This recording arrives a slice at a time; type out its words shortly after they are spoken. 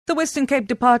The Western Cape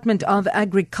Department of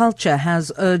Agriculture has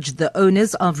urged the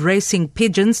owners of racing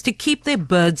pigeons to keep their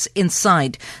birds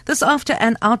inside. This after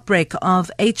an outbreak of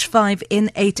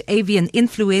H5N8 avian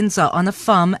influenza on a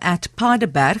farm at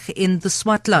Paardeberg in the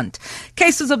Swartland.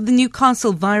 Cases of the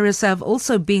Newcastle virus have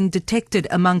also been detected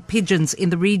among pigeons in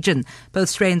the region. Both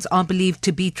strains are believed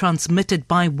to be transmitted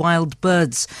by wild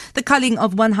birds. The culling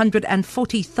of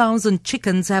 140,000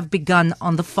 chickens have begun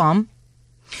on the farm.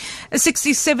 A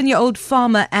 67-year-old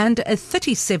farmer and a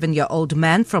 37-year-old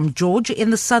man from George in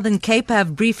the Southern Cape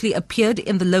have briefly appeared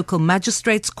in the local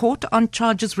magistrates' court on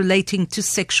charges relating to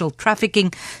sexual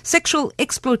trafficking, sexual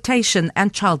exploitation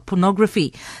and child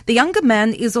pornography. The younger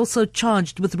man is also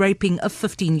charged with raping a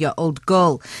 15-year-old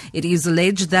girl. It is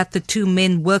alleged that the two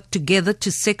men worked together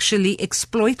to sexually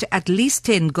exploit at least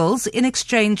 10 girls in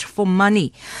exchange for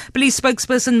money. Police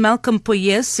spokesperson Malcolm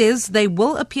Poyer says they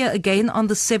will appear again on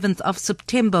the 7th of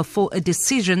September for a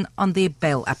decision on their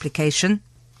bail application.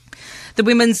 The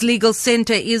Women's Legal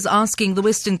Centre is asking the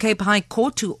Western Cape High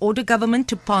Court to order government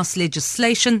to pass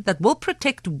legislation that will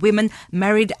protect women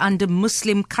married under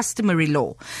Muslim customary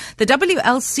law. The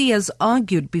WLC has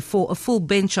argued before a full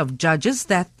bench of judges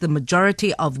that the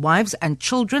majority of wives and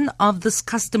children of this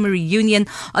customary union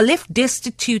are left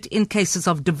destitute in cases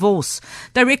of divorce.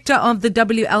 Director of the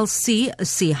WLC,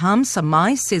 Siham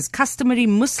Samai, says customary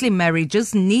Muslim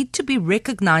marriages need to be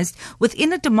recognized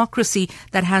within a democracy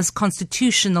that has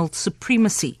constitutional supremacy.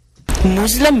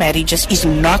 Muslim marriages is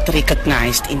not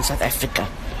recognized in South Africa.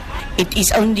 It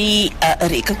is only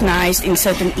recognized in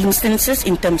certain instances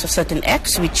in terms of certain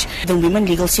acts which the Women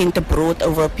Legal Centre brought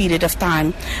over a period of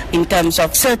time in terms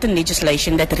of certain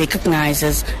legislation that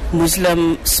recognizes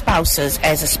Muslim spouses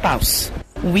as a spouse.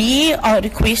 We are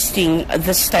requesting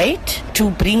the state to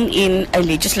bring in a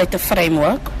legislative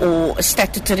framework or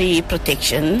statutory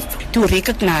protection to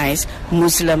recognize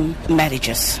Muslim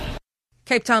marriages.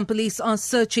 Cape Town police are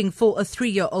searching for a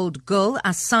 3-year-old girl,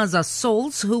 Asaza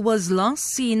Souls, who was last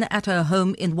seen at her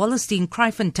home in Wallerstein,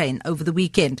 Kraaifontein over the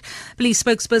weekend. Police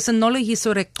spokesperson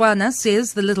Nolohiso Rekwana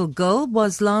says the little girl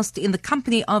was last in the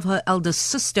company of her elder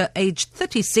sister, aged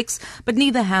 36, but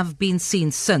neither have been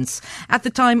seen since. At the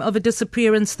time of her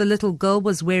disappearance, the little girl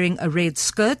was wearing a red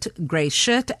skirt, grey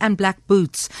shirt and black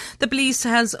boots. The police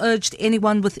has urged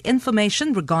anyone with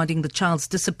information regarding the child's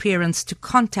disappearance to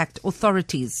contact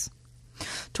authorities.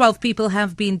 12 people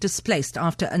have been displaced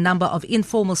after a number of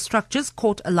informal structures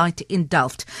caught alight in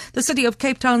Delft. The City of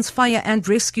Cape Town's Fire and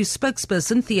Rescue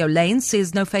spokesperson Theo Lane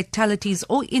says no fatalities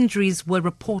or injuries were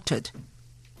reported.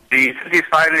 The city's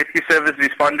fire and rescue service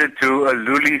responded to a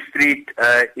Luli Street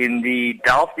in the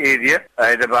Delft area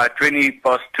at about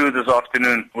 2:20 this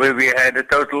afternoon, where we had a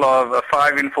total of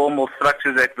 5 informal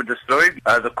structures that were destroyed.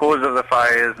 The cause of the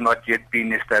fire has not yet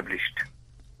been established.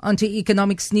 On to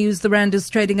economics news. The rand is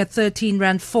trading at 13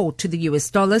 rand 4 to the US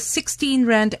dollar, 16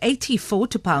 rand 84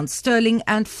 to pound sterling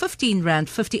and 15 rand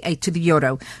 58 to the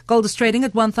euro. Gold is trading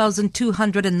at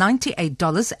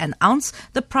 $1,298 an ounce.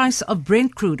 The price of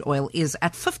Brent crude oil is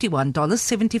at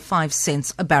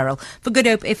 $51.75 a barrel. For Good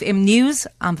Hope FM News,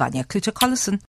 I'm Vanya Kluter-Collison.